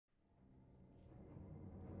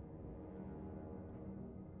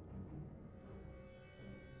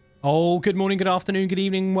Oh, good morning, good afternoon, good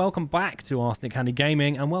evening. Welcome back to Arsenic Candy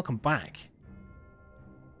Gaming, and welcome back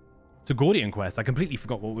to Gordian Quest. I completely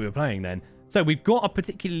forgot what we were playing then. So we've got a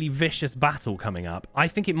particularly vicious battle coming up. I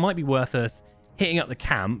think it might be worth us hitting up the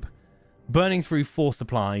camp, burning through 4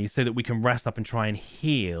 supplies so that we can rest up and try and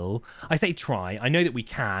heal. I say try. I know that we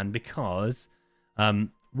can because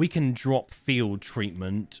we can drop field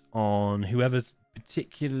treatment on whoever's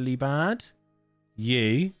particularly bad.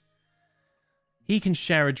 You. He can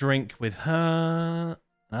share a drink with her.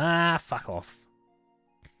 Ah, fuck off.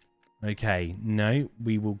 Okay, no,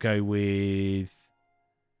 we will go with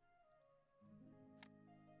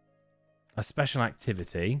a special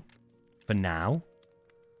activity for now.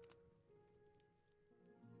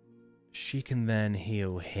 She can then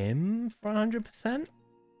heal him for 100%.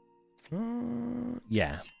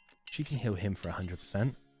 Yeah, she can heal him for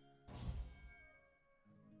 100%.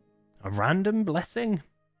 A random blessing.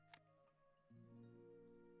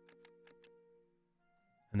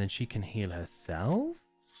 And then she can heal herself.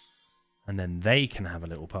 And then they can have a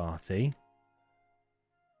little party.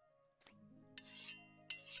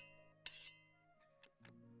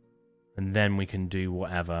 And then we can do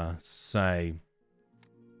whatever. So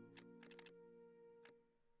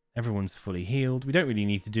everyone's fully healed. We don't really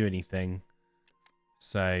need to do anything.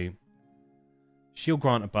 So she'll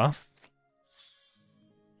grant a buff.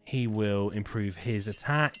 He will improve his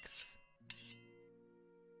attacks.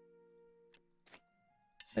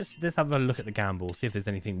 Let's have a look at the gamble, see if there's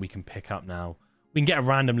anything we can pick up now. We can get a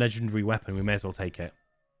random legendary weapon. We may as well take it.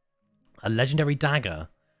 A legendary dagger.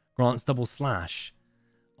 Grants double slash.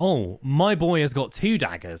 Oh, my boy has got 2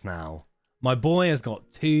 daggers now. My boy has got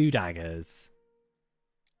 2 daggers.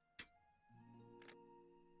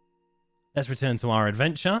 Let's return to our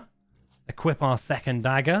adventure. Equip our second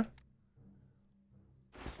dagger.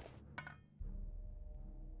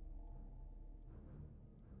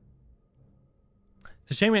 It's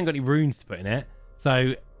a shame we haven't got any runes to put in it.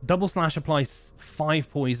 So, double slash applies 5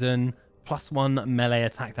 poison, +1 melee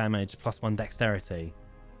attack damage, +1 dexterity.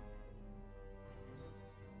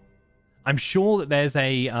 I'm sure that there's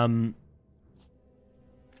a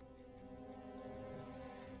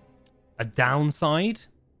downside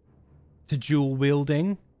to dual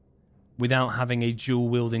wielding without having a dual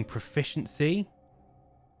wielding proficiency.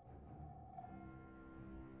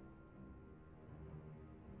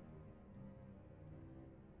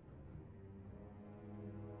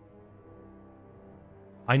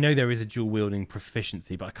 I know there is a dual wielding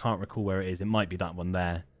proficiency, but I can't recall where it is. It might be that one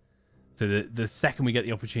there. So the second we get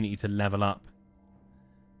the opportunity to level up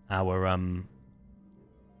our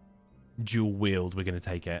dual wield, we're going to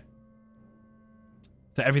take it.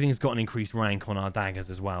 So everything's got an increased rank on our daggers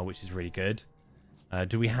as well, which is really good.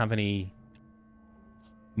 Do we have any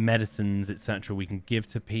medicines, etc. we can give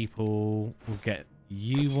to people? We'll get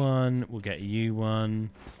you one. We'll get you one.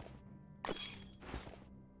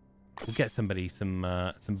 We'll get somebody some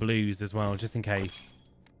blues as well, just in case.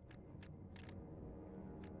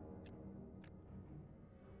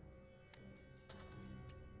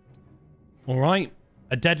 All right,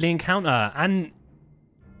 a deadly encounter, and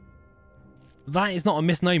that is not a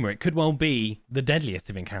misnomer. It could well be the deadliest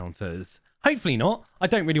of encounters. Hopefully not. I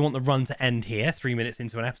don't really want the run to end here, 3 minutes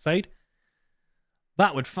into an episode.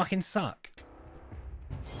 That would fucking suck.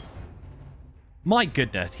 My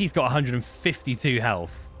goodness, he's got 152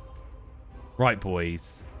 health. Right,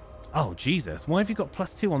 boys. Oh, Jesus. Why have you got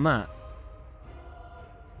 +2 on that?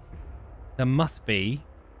 There must be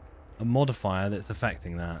a modifier that's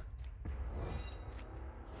affecting that.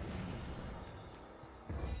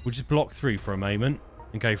 We'll just block through for a moment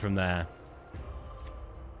and go from there.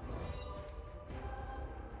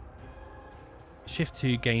 Shift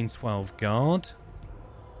 2 gains 12 guard.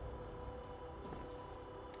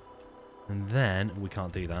 And then we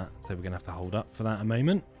can't do that, so we're going to have to hold up for that a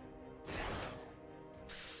moment.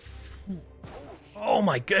 Oh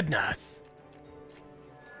my goodness.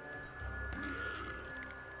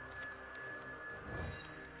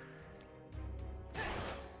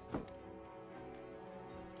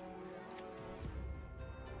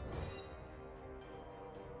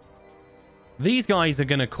 These guys are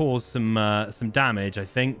going to cause some damage, I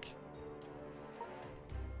think.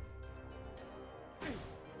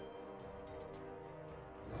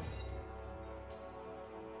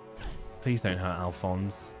 Please don't hurt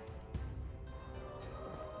Alphonse.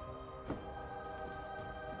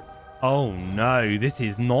 Oh no, this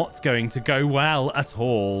is not going to go well at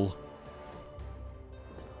all.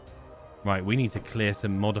 Right, we need to clear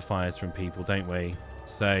some modifiers from people, don't we?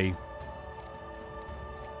 So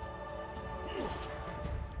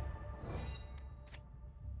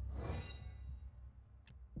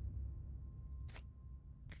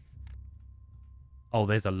Oh,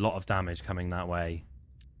 there's a lot of damage coming that way.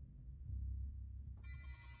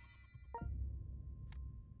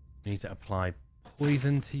 Need to apply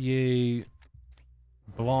poison to you.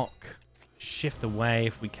 Block. Shift away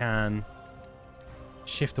if we can.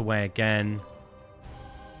 Shift away again.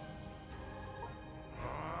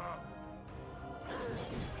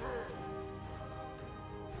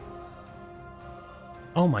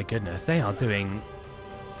 Oh my goodness, they are doing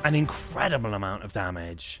an incredible amount of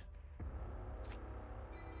damage.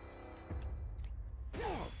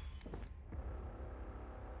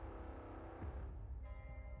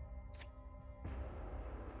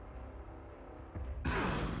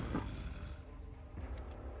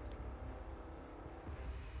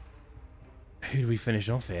 Who do we finish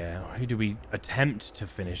off here? Who do we attempt to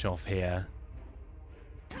finish off here?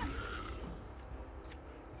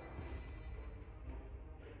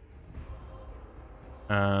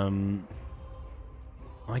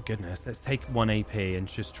 My goodness, let's take 1 AP and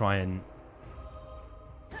just try and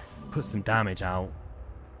put some damage out.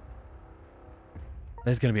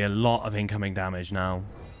 There's going to be a lot of incoming damage now.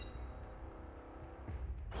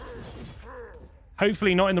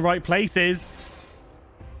 Hopefully not in the right places.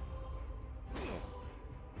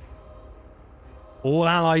 All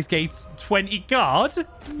allies gain 20 guard?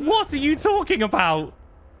 What are you talking about?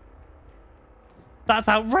 That's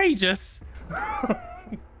outrageous.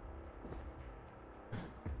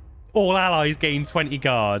 All allies gain 20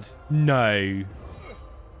 guard. No.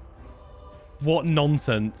 What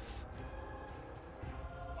nonsense.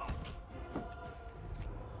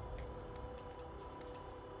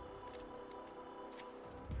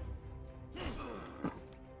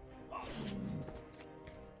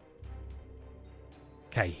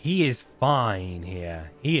 Okay, he is fine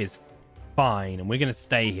here. He is fine, and we're going to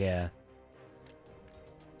stay here.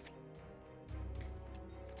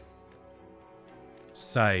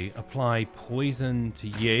 So, apply poison to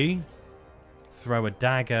you. Throw a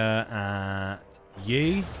dagger at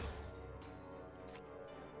you.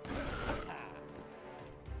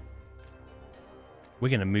 We're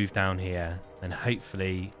going to move down here and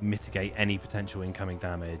hopefully mitigate any potential incoming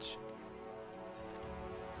damage.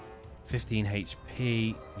 15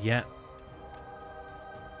 HP. Yep.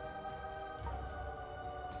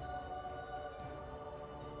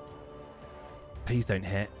 Please don't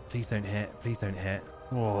hit. Please don't hit. Please don't hit.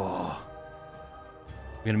 Whoa.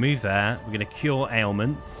 We're going to move there. We're going to cure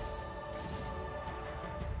ailments.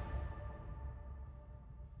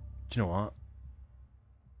 Do you know what?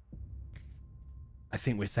 I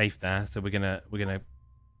think we're safe there. So we're gonna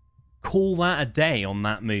call that a day on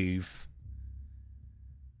that move.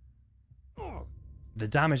 The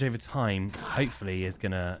damage over time, hopefully, is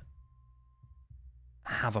gonna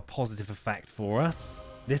have a positive effect for us.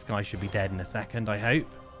 This guy should be dead in a second, I hope.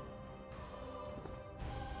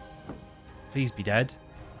 Please be dead.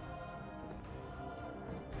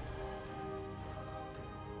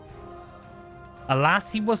 Alas,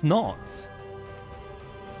 he was not.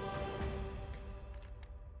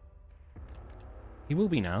 He will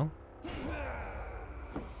be now.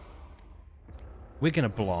 We're going to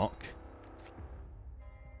block.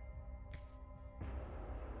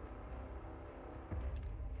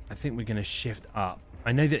 I think we're going to shift up.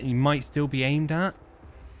 I know that he might still be aimed at.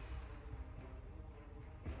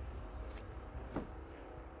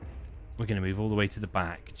 We're going to move all the way to the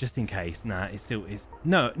back, just in case. Nah, it still is.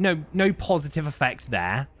 No positive effect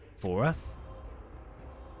there for us.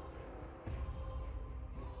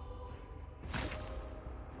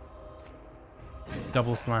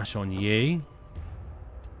 Double slash on you.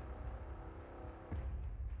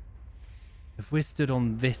 If we're stood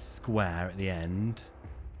on this square at the end,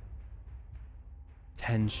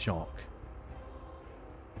 10 shock.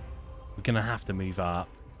 We're going to have to move up.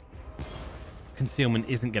 Concealment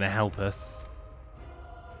isn't going to help us.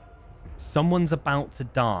 Someone's about to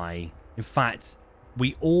die. In fact,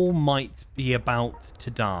 we all might be about to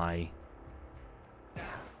die.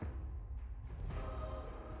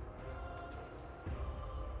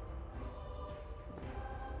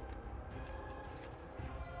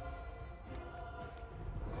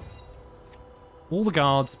 All the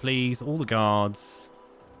guards, please. All the guards.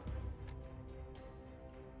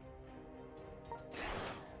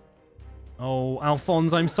 Oh,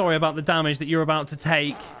 Alphonse, I'm sorry about the damage that you're about to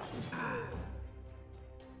take.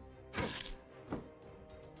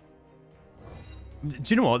 Do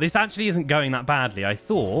you know what? This actually isn't going that badly. I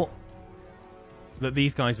thought that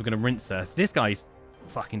these guys were going to rinse us. This guy's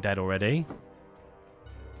fucking dead already.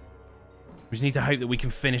 We just need to hope that we can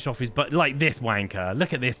finish off his butt. Like this wanker.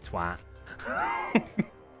 Look at this twat.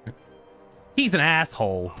 He's an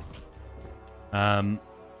asshole.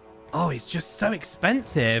 Oh, it's just so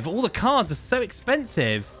expensive. All the cards are so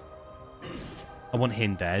expensive. I want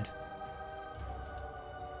him dead.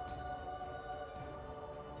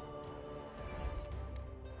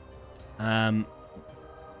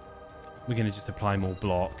 We're going to just apply more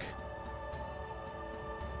block.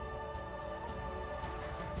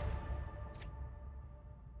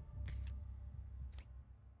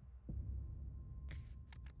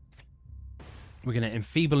 We're going to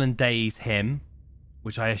enfeeble and daze him,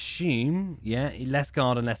 which I assume, yeah, less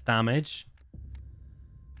guard and less damage.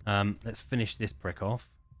 Let's finish this prick off.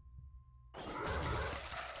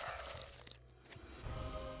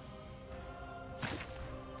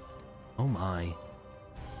 Oh my.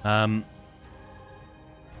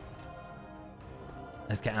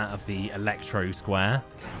 Let's get out of the electro square.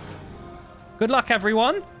 Good luck,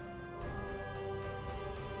 everyone.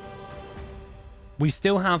 We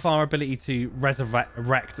still have our ability to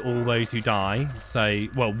resurrect all those who die. So,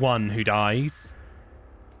 well, one who dies.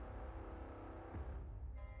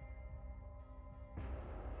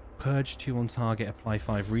 Purge 2 on target, apply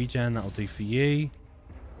 5 regen. That'll do for you.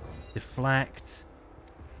 Deflect.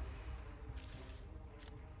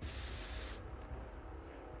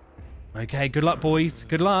 Okay, good luck, boys.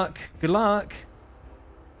 Good luck. Good luck.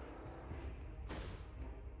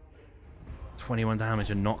 21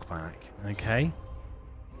 damage and knockback. Okay.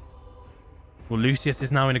 Well, Lucius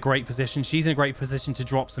is now in a great position. She's in a great position to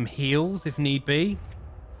drop some heals if need be.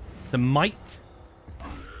 Some might.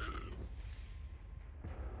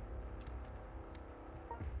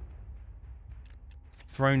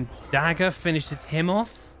 Thrown dagger finishes him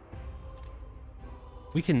off.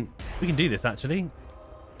 We can do this actually.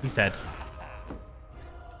 He's dead.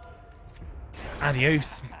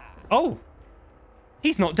 Adios. Oh,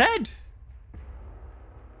 he's not dead.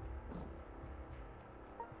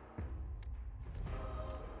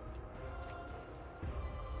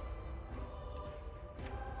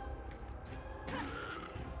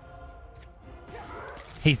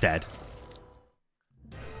 He's dead.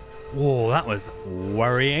 Whoa, that was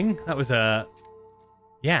worrying. That was a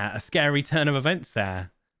scary turn of events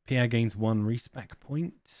there. Pierre gains 1 respec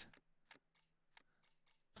point.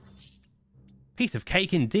 Piece of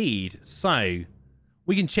cake indeed. So,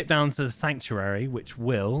 we can chip down to the sanctuary, which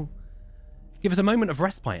will give us a moment of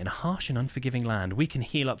respite in a harsh and unforgiving land. We can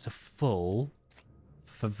heal up to full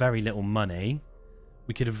for very little money.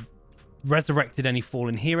 We could have resurrected any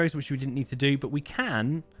fallen heroes, which we didn't need to do, but we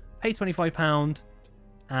can pay £25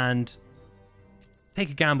 and take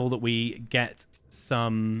a gamble that we get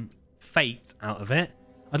some fate out of it.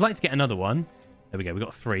 I'd like to get another one. There we go. We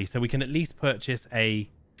got 3. So we can at least purchase a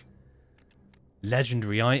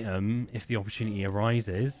legendary item if the opportunity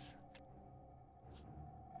arises.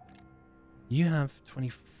 You have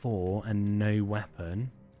 24 and no weapon.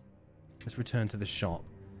 Let's return to the shop.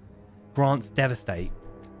 Grants devastate.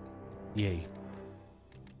 Yay.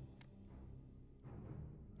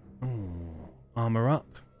 Ooh, armor up.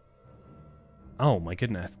 Oh my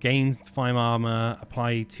goodness. Gains 5 armor,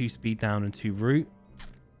 apply 2 speed down and 2 root.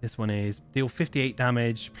 This one is deal 58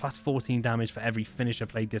 damage plus 14 damage for every finisher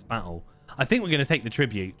played this battle. I think we're going to take the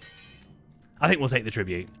tribute. I think we'll take the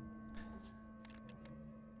tribute.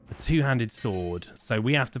 A 2-handed sword. So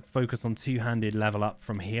we have to focus on 2-handed level up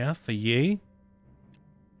from here for you.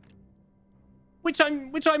 Which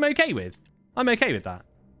I'm okay with. I'm okay with that.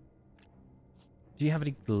 Do you have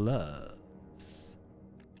any gloves?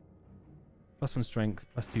 +1 strength,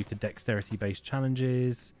 +2 to dexterity-based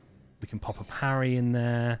challenges. We can pop a parry in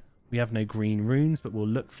there. We have no green runes, but we'll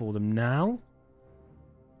look for them now.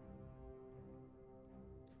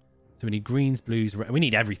 So we need greens, blues, we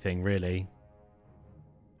need everything, really.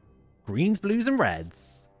 Greens, blues, and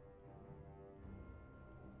reds.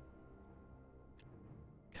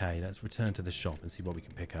 Okay, let's return to the shop and see what we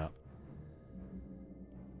can pick up.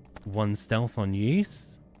 1 stealth on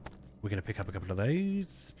use. We're going to pick up a couple of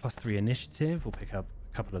those. +3 initiative. We'll pick up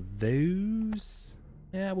a couple of those.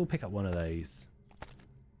 Yeah, we'll pick up one of those.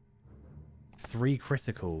 3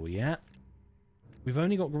 critical, yeah. We've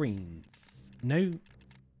only got greens. No...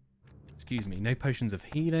 Excuse me, no potions of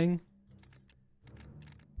healing.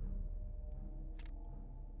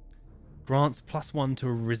 Grants +1 to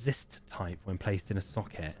a resist type when placed in a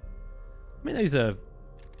socket. I mean, those are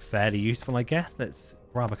fairly useful, I guess. Let's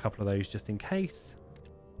grab a couple of those just in case.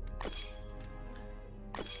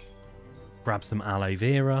 Grab some aloe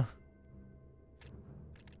vera.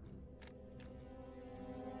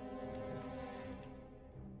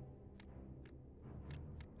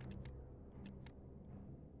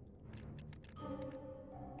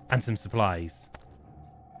 And some supplies.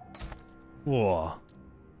 Whoa.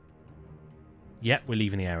 Yep, we're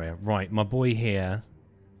leaving the area. Right, my boy here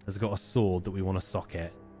has got a sword that we want to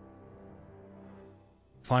socket.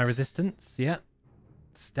 Fire resistance, yeah.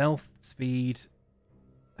 Stealth, speed,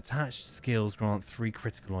 attached skills grant 3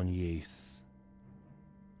 critical on use.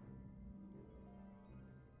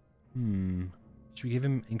 Should we give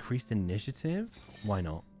him increased initiative? Why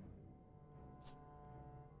not?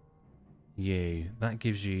 You. That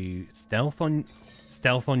gives you stealth on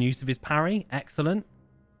use of his parry. Excellent.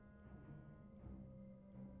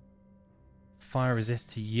 Fire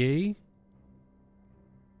resist to you.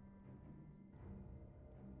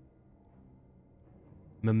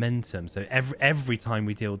 Momentum. So every time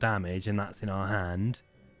we deal damage, and that's in our hand,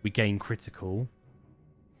 we gain critical.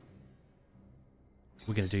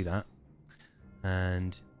 We're going to do that.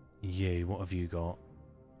 And you, what have you got?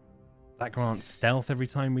 That grants stealth every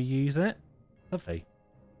time we use it. Lovely.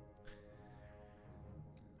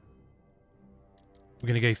 We're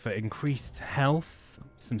going to go for increased health.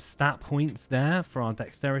 Some stat points there for our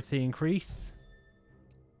dexterity increase.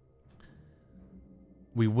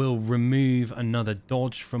 We will remove another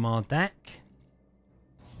dodge from our deck.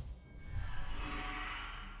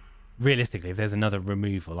 Realistically, if there's another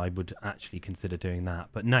removal, I would actually consider doing that.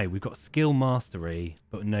 But no, we've got skill mastery,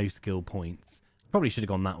 but no skill points. Probably should have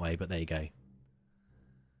gone that way, but there you go.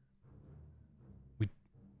 We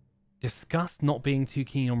discussed not being too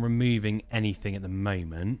keen on removing anything at the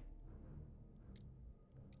moment.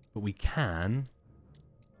 But we can.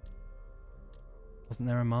 Wasn't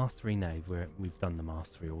there a mastery? No, we've done the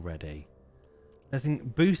mastery already. Let's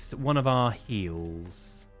boost one of our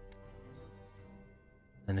heals.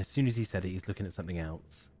 And as soon as he said it, he's looking at something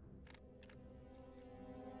else.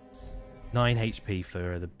 9 HP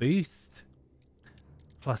for the boost.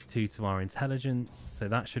 +2 to our intelligence. So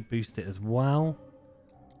that should boost it as well.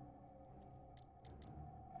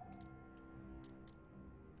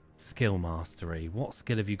 Skill mastery. What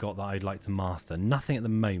skill have you got that I'd like to master? Nothing at the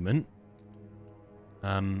moment.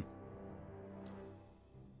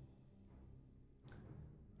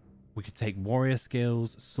 We could take warrior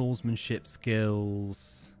skills, swordsmanship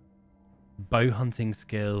skills, bow hunting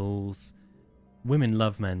skills. Women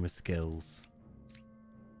love men with skills.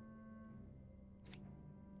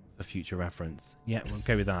 For future reference. Yeah, we'll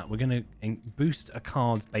go with that. We're going to boost a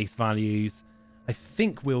card's base values. I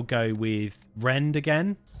think we'll go with Rend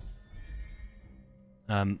again.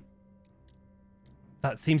 That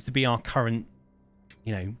seems to be our current,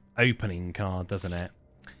 opening card, doesn't it?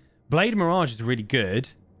 Blade Mirage is really good.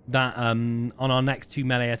 That on our next 2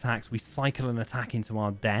 melee attacks, we cycle an attack into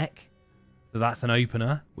our deck. So that's an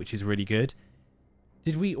opener, which is really good.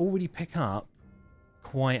 Did we already pick up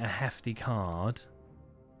quite a hefty card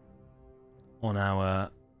on our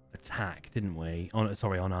attack, didn't we? On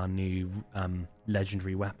our new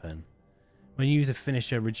legendary weapon. When you use a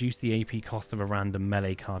finisher, reduce the AP cost of a random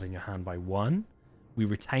melee card in your hand by 1. We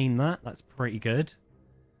retain that. That's pretty good.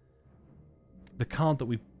 The card that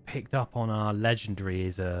we picked up on our legendary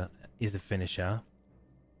is a finisher.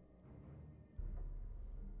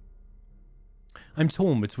 I'm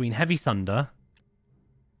torn between Heavy Sunder.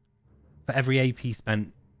 For every AP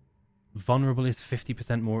spent, vulnerable is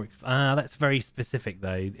 50% more. That's very specific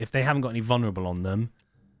though. If they haven't got any vulnerable on them,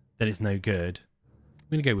 then it's no good.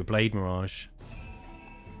 I'm going to go with Blade Mirage.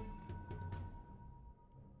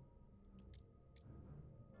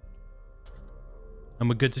 And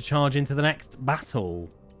we're good to charge into the next battle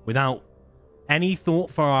without any thought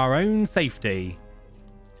for our own safety.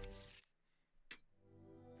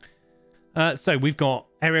 So we've got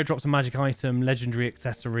area drops a magic item, legendary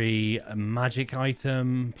accessory, a magic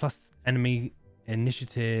item, plus enemy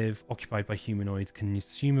initiative, occupied by humanoids,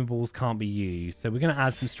 consumables can't be used. So we're going to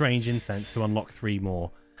add some strange incense to unlock 3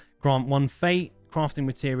 more. Grant 1 fate, crafting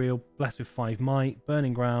material, blessed with 5 might,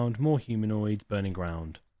 burning ground, more humanoids, burning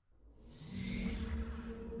ground.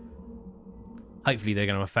 Hopefully they're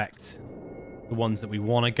going to affect the ones that we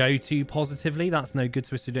want to go to positively. That's no good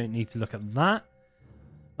to us. We don't need to look at that.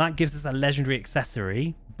 That gives us a legendary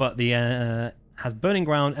accessory, but the has burning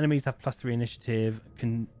ground. Enemies have +3 initiative.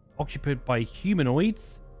 Occupied by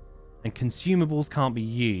humanoids, and consumables can't be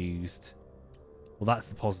used. Well, that's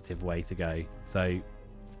the positive way to go. So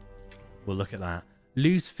we'll look at that.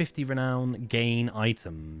 Lose 50 renown, gain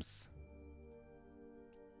items.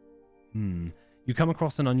 You come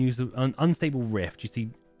across an unstable rift. You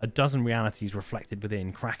see a dozen realities reflected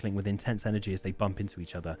within, crackling with intense energy as they bump into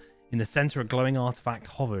each other. In the center, a glowing artifact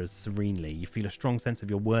hovers serenely. You feel a strong sense of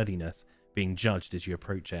your worthiness being judged as you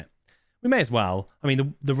approach it. We may as well. I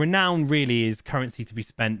mean, the renown really is currency to be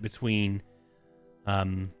spent between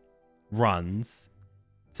runs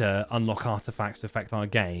to unlock artifacts to affect our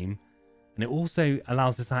game. And it also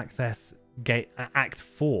allows us access Act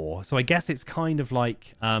 4. So I guess it's kind of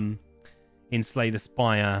like in Slay the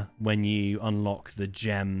Spire when you unlock the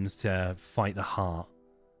gems to fight the heart.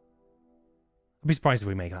 I'd be surprised if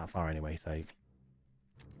we make that far anyway. So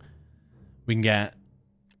we can get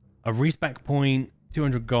a respec point,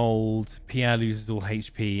 200 gold, Pierre loses all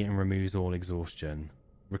HP and removes all exhaustion.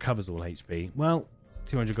 Recovers all HP. Well,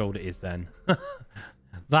 200 gold it is then.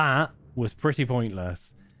 That was pretty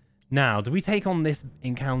pointless. Now, do we take on this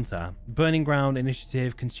encounter? Burning ground,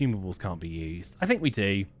 initiative, consumables can't be used. I think we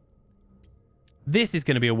do. This is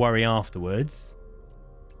going to be a worry afterwards.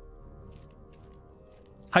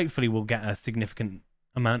 Hopefully we'll get a significant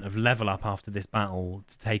amount of level up after this battle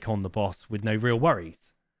to take on the boss with no real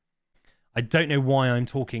worries. I don't know why I'm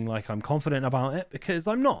talking like I'm confident about it, because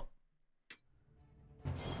I'm not.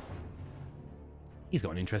 He's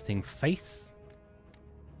got an interesting face.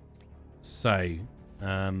 So,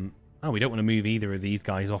 oh, we don't want to move either of these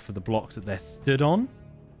guys off of the blocks that they're stood on.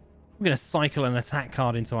 We're going to cycle an attack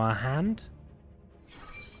card into our hand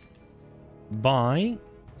by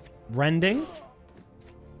rending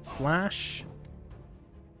slash.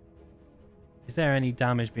 Is there any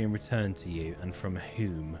damage being returned to you, and from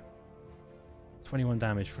whom? 21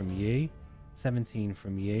 damage from you, 17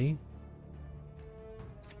 from you.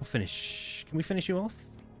 We'll finish. Can we finish you off?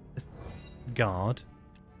 Let's guard.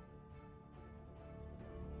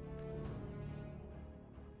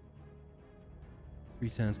 Three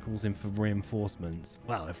turns calls in for reinforcements.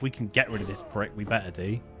 Well, if we can get rid of this prick, we better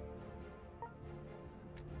do.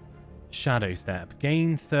 Shadow step.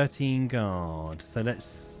 Gain 13 guard. So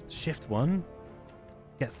let's shift one.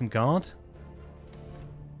 Get some guard.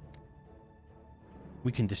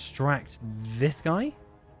 We can distract this guy.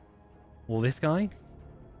 Or this guy.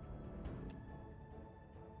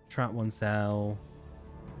 Trap one cell.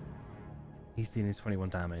 He's dealing 21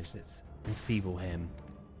 damage. Let's enfeeble him.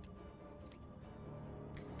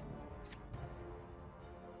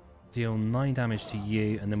 Deal 9 damage to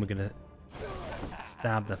you, and then we're going to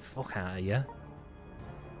stab the fuck out of you.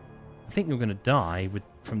 I think you're going to die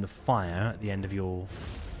from the fire at the end of your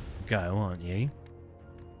go, aren't you?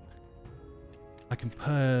 I can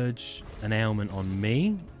purge an ailment on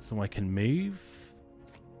me, so I can move.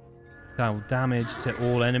 Deal damage to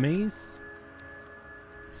all enemies.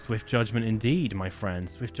 Swift judgment indeed, my friend.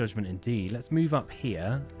 Swift judgment indeed. Let's move up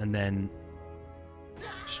here, and then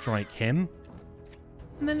strike him.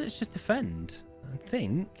 And then let's just defend. I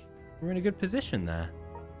think we're in a good position there.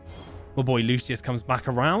 My boy Lucius comes back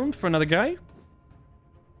around for another go.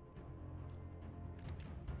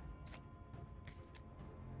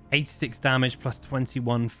 $86 damage plus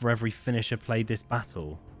 21 for every finisher played this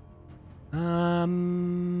battle.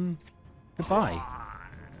 Goodbye.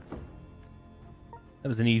 That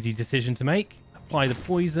was an easy decision to make. Apply the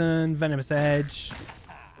poison, venomous edge.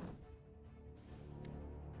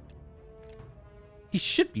 He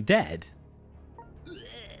should be dead.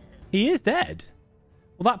 He is dead.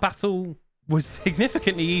 Well, that battle was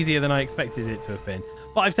significantly easier than I expected it to have been.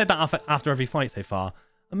 But I've said that after every fight so far.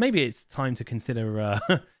 And maybe it's time to consider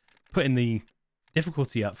putting the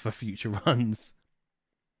difficulty up for future runs.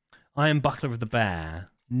 Iron Buckler of the Bear.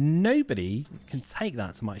 Nobody can take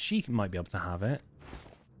that to my... She might be able to have it.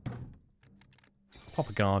 Pop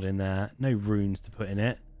a guard in there. No runes to put in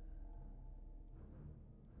it.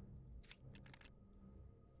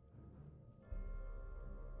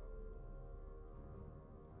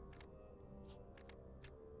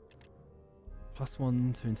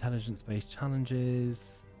 +1 to intelligence-based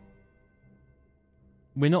challenges.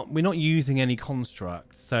 We're not using any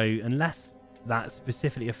construct, so unless that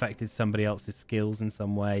specifically affected somebody else's skills in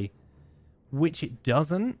some way, which it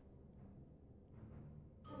doesn't,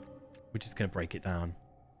 we're just going to break it down.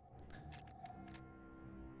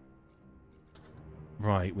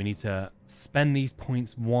 Right, we need to spend these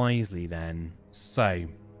points wisely then. So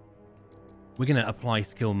we're going to apply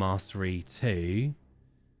skill mastery to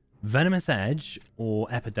Venomous Edge or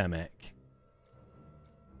Epidemic.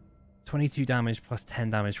 22 damage plus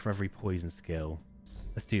 10 damage for every poison skill.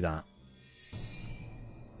 Let's do that.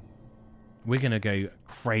 We're going to go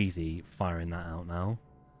crazy firing that out now.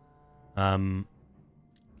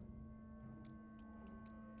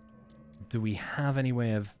 Do we have any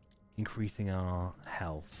way of increasing our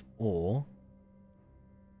health? Or...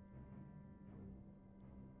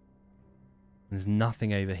 there's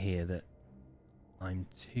nothing over here that I'm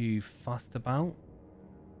too fussed about,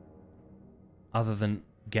 other than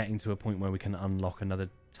getting to a point where we can unlock another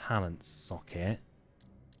talent socket.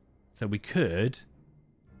 So we could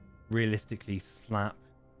realistically slap...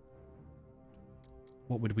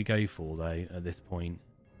 What would we go for, though, at this point?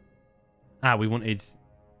 Ah, we wanted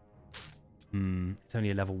It's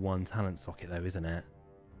only a level 1 talent socket though, isn't it?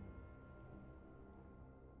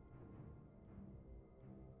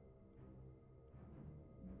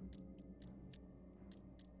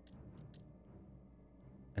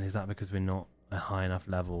 And is that because we're not a high enough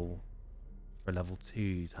level for a level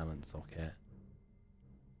 2 talent socket?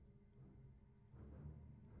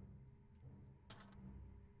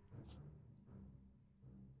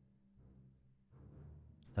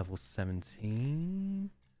 Level 17?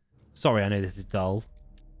 Sorry, I know this is dull.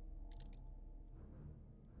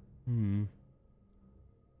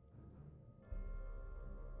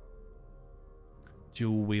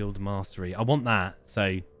 Dual wield mastery. I want that, so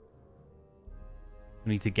I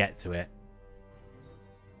need to get to it.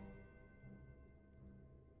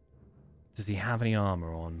 Does he have any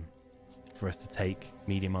armor on for us to take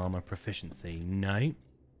medium armor proficiency? No.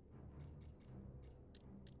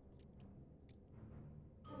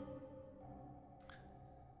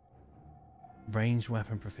 Ranged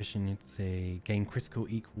weapon proficiency. Gain critical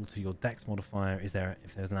equal to your dex modifier if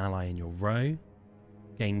there's an ally in your row.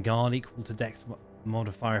 Gain guard equal to dex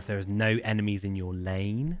modifier if there is no enemies in your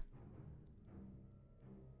lane.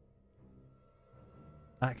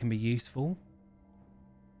 That can be useful.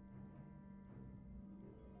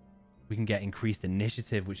 We can get increased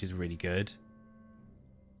initiative, which is really good.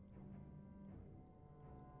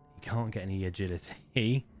 You can't get any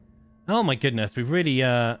agility. Oh my goodness, we've really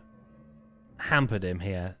hampered him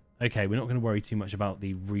here. Okay, we're not going to worry too much about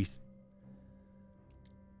the respec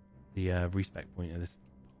point at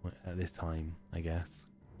this time, I guess.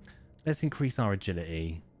 Let's increase our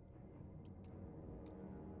agility.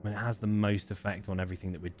 When it has the most effect on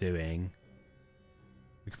everything that we're doing.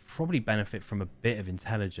 We could probably benefit from a bit of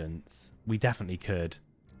intelligence. We definitely could. Do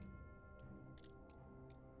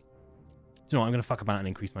you know what? I'm going to fuck about and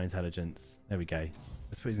increase my intelligence. There we go.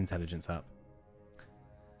 Let's put his intelligence up.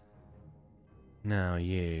 Now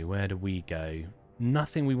you, where do we go?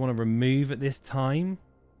 Nothing we want to remove at this time.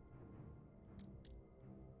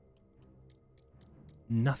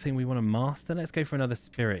 Nothing we want to master. Let's go for another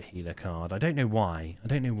spirit healer card. I don't know why. I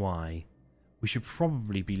don't know why. We should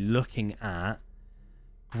probably be looking at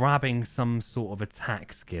grabbing some sort of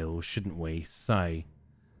attack skill, shouldn't we? So,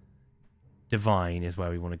 divine is where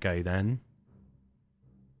we want to go then.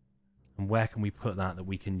 And where can we put that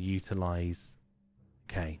we can utilize?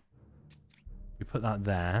 Okay. We put that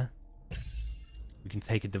there. We can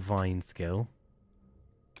take a divine skill.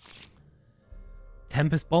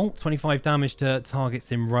 Tempest Bolt, 25 damage to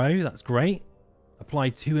targets in row. That's great. Apply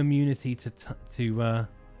 2 immunity to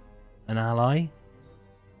an ally.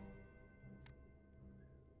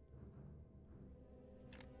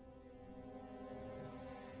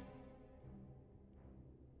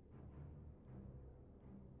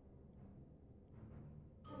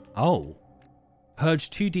 Oh. Purge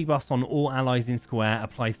 2 debuffs on all allies in square.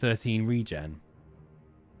 Apply 13 regen.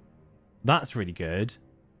 That's really good.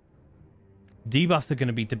 Debuffs are going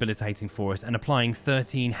to be debilitating for us and applying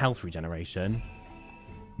 13 health regeneration.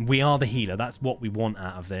 We are the healer. That's what we want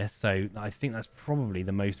out of this. So I think that's probably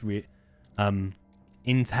the most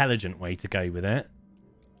intelligent way to go with it.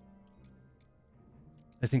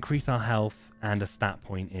 Let's increase our health and a stat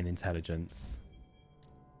point in intelligence.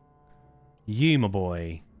 You, my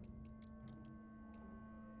boy.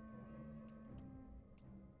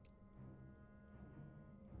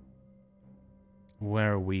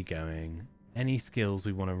 Where are we going? Any skills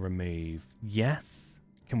we want to remove? Yes.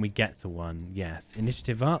 Can we get to one? Yes.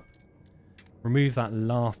 Initiative up. Remove that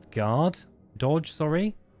last guard. Dodge,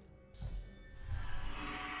 sorry.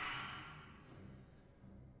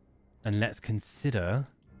 And let's consider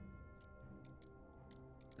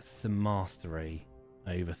some mastery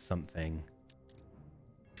over something.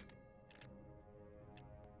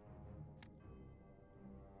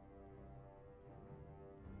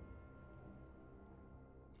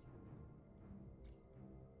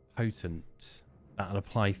 Potent. That'll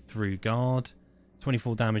apply through guard.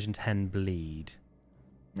 24 damage and 10 bleed.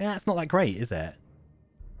 Yeah, it's not that great, is it?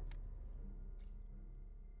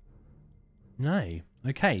 No.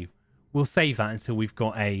 Okay. We'll save that until we've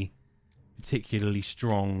got a particularly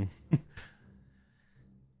strong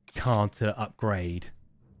card to upgrade.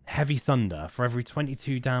 Heavy Sunder. For every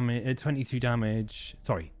 22 damage...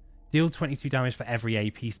 Sorry. Deal 22 damage for every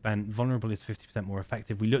AP spent. Vulnerable is 50% more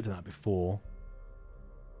effective. We looked at that before.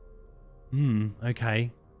 Okay.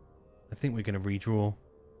 I think we're going to redraw.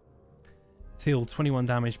 Deal 21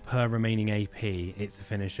 damage per remaining AP. It's a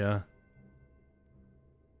finisher.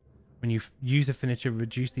 When you use a finisher,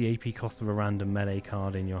 reduce the AP cost of a random melee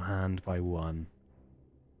card in your hand by 1. I'm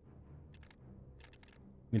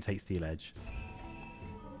going to take Steel Edge.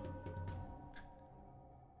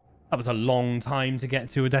 That was a long time to get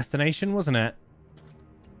to a destination, wasn't it?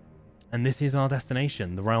 And this is our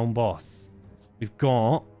destination, the realm boss. We've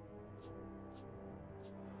got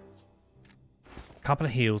a couple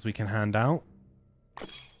of heals we can hand out.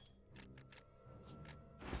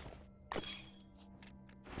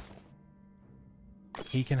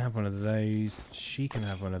 He can have one of those. She can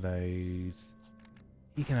have one of those.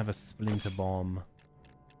 He can have a splinter bomb.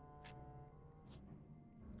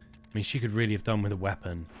 I mean, she could really have done with a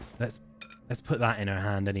weapon. Let's put that in her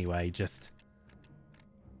hand anyway. Just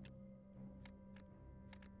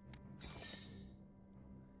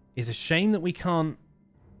it's a shame that we can't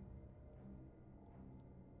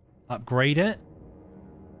upgrade it.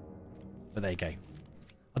 But there you go.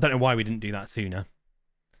 I don't know why we didn't do that sooner.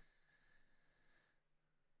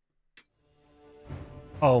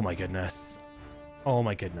 Oh my goodness. Oh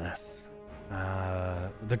my goodness.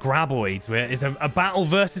 The Graboids. It's a battle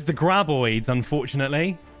versus the Graboids,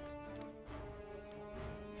 unfortunately.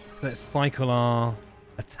 Let's cycle our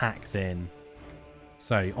attacks in.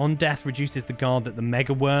 So, on death reduces the guard that the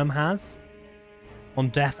Mega Worm has. On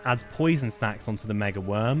death adds poison stacks onto the Mega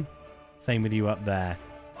Worm. Same with you up there.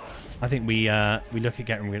 I think we look at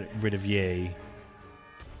getting rid of you.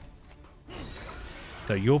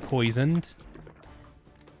 So, you're poisoned.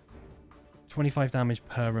 25 damage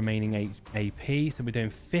per remaining AP. So we're doing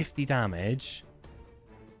 50 damage.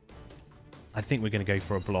 I think we're going to go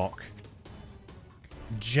for a block.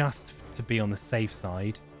 Just to be on the safe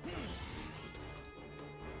side.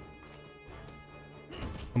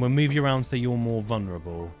 And we'll move you around so you're more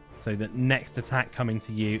vulnerable. So that next attack coming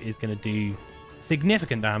to you is going to do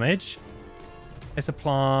significant damage. Let's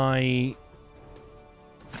apply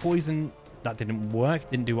poison. That didn't work.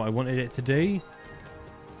 Didn't do what I wanted it to do.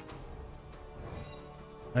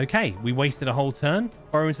 Okay, we wasted a whole turn.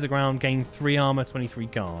 Burrow into the ground, gain 3 armor, 23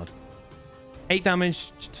 guard. 8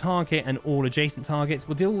 damage to target and all adjacent targets.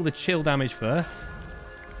 We'll deal all the chill damage first.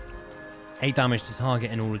 8 damage to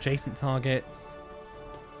target and all adjacent targets.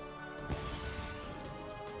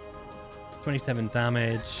 27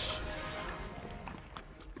 damage.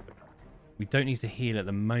 We don't need to heal at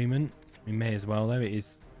the moment. We may as well, though. It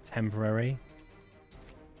is temporary.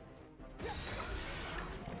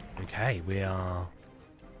 Okay, we are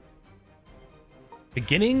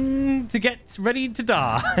beginning to get ready to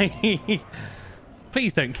die.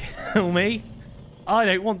 Please don't kill me. I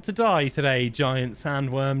don't want to die today, giant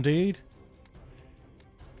sandworm dude.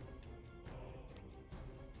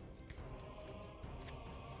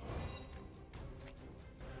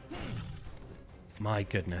 My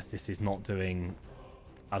goodness, this is not doing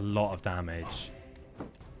a lot of damage.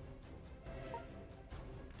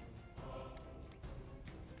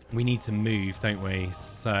 We need to move, don't we?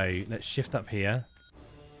 So let's shift up here.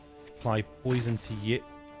 Apply poison to you.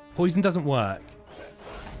 Poison doesn't work.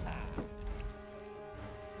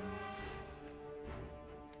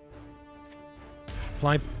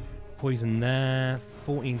 Apply poison there.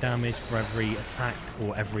 14 damage for every attack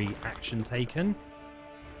or every action taken.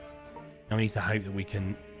 Now we need to hope that we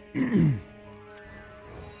can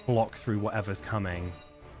block through whatever's coming.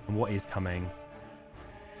 And what is coming.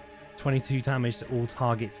 22 damage to all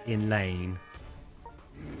targets in lane.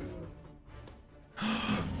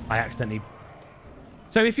 I accidentally...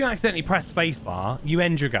 So if you accidentally press spacebar, you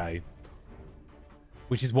end your go.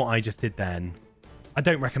 Which is what I just did then. I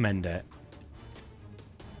don't recommend it.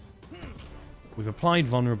 We've applied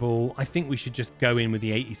vulnerable. I think we should just go in with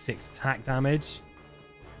the 86 attack damage.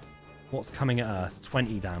 What's coming at us?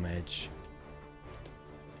 20 damage.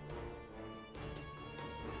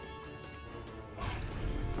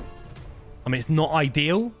 I mean, it's not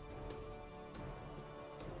ideal.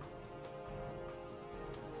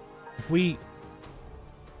 If we...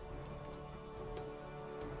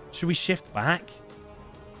 Should we shift back?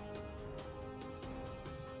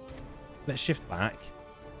 Let's shift back.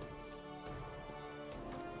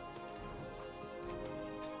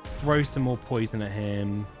 Throw some more poison at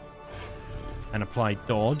him. And apply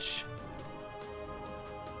dodge.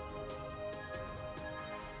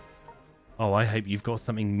 Oh, I hope you've got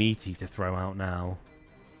something meaty to throw out now.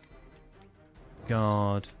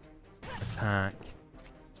 Guard. Attack.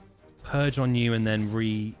 Purge on you and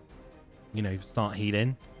then start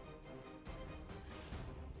healing.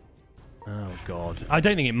 Oh, God. I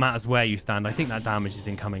don't think it matters where you stand. I think that damage is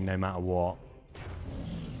incoming no matter what.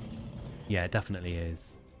 Yeah, it definitely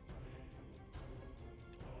is.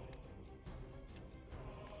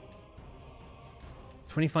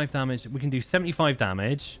 $25 damage. We can do 75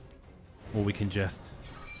 damage. Or we can just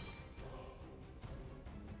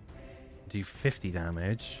do 50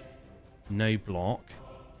 damage. No block.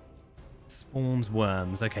 Spawns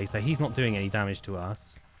worms. Okay, so he's not doing any damage to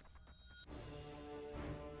us.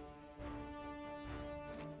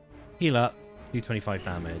 Heal up. Do 25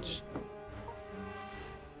 damage.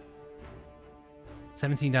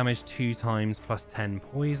 17 damage 2 times plus 10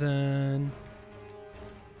 poison.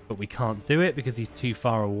 But we can't do it because he's too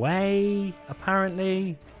far away,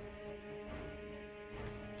 apparently.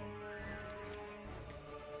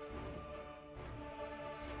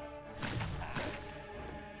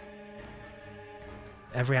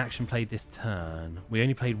 Every action played this turn. We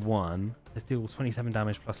only played one. Let's deal 27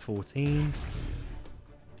 damage plus 14.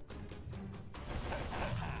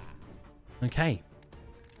 Okay.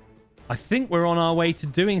 I think we're on our way to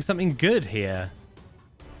doing something good here.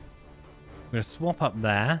 I'm going to swap up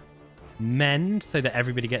there. Mend so that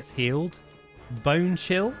everybody gets healed. Bone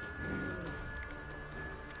chill.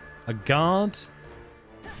 A guard.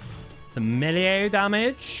 Some melee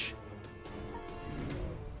damage.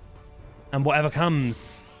 And whatever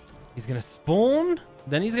comes. He's going to spawn.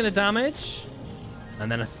 Then he's going to damage.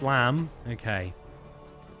 And then a slam. Okay.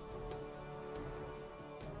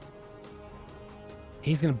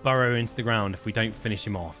 He's going to burrow into the ground if we don't finish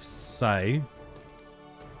him off. So,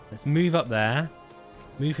 let's move up there.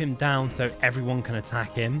 Move him down so everyone can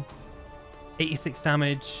attack him. 86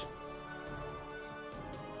 damage.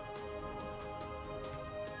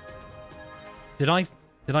 Did I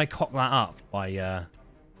cock that up by...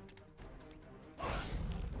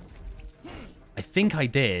 I think I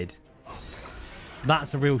did.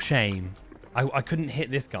 That's a real shame. I couldn't hit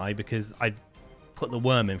this guy because I put the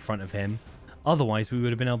worm in front of him. Otherwise, we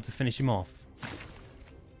would have been able to finish him off.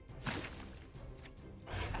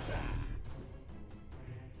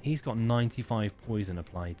 He's got 95 poison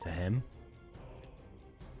applied to him.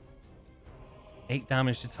 8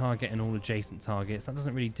 damage to target and all adjacent targets. That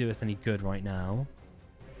doesn't really do us any good right now.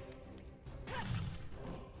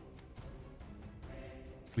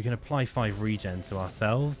 We can apply 5 regen to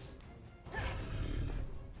ourselves.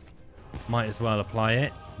 Might as well apply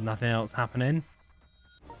it. Nothing else happening.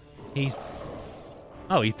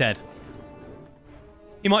 Oh, he's dead.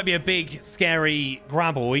 He might be a big, scary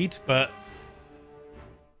graboid, but...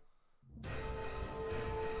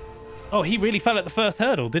 Oh, he really fell at the first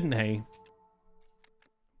hurdle, didn't he?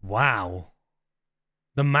 Wow.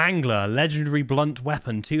 The Mangler, legendary blunt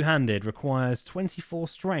weapon, two-handed, requires 24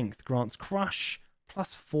 strength, grants crush,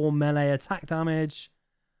 plus 4 melee attack damage,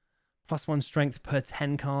 plus 1 strength per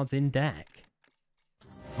 10 cards in deck.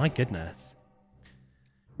 My goodness.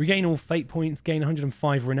 Regain all fate points, gain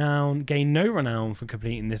 105 renown, gain no renown for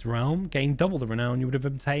completing this realm, gain double the renown you would have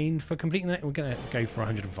obtained for completing that. We're going to go for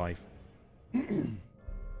 105.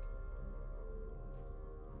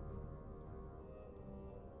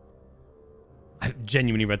 I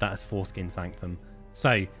genuinely read that as Foreskin Sanctum.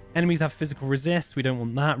 So, enemies have physical resist. We don't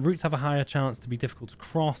want that. Routes have a higher chance to be difficult to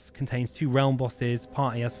cross. Contains 2 realm bosses.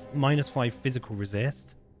 Party has -5 physical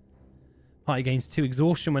resist. Party gains 2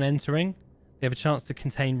 exhaustion when entering. They have a chance to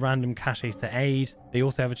contain random caches to aid. They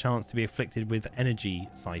also have a chance to be afflicted with energy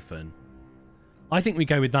siphon. I think we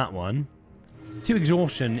go with that one. 2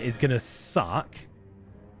 exhaustion is going to suck.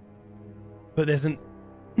 But there's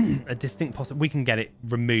a distinct possibility. We can get it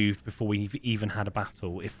removed before we've even had a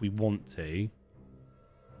battle if we want to.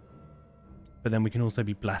 But then we can also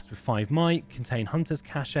be blessed with 5 might, contain hunter's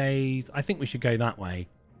caches. I think we should go that way.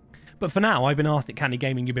 But for now, I've been Arsenic Candy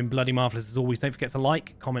Gaming. You've been bloody marvellous as always. Don't forget to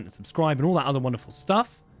like, comment, and subscribe, and all that other wonderful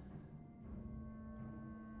stuff.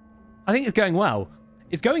 I think it's going well.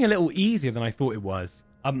 It's going a little easier than I thought it was.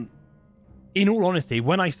 In all honesty,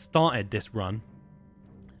 when I started this run,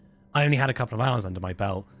 I only had a couple of hours under my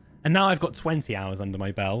belt. And now I've got 20 hours under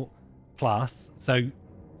my belt, plus. So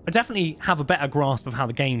I definitely have a better grasp of how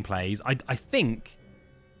the game plays. I think...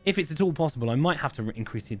 if it's at all possible, I might have to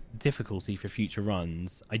increase the difficulty for future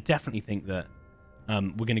runs. I definitely think that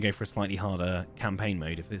we're going to go for a slightly harder campaign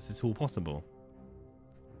mode if it's at all possible.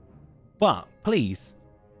 But please,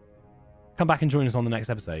 come back and join us on the next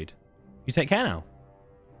episode. You take care now.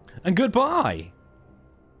 And goodbye!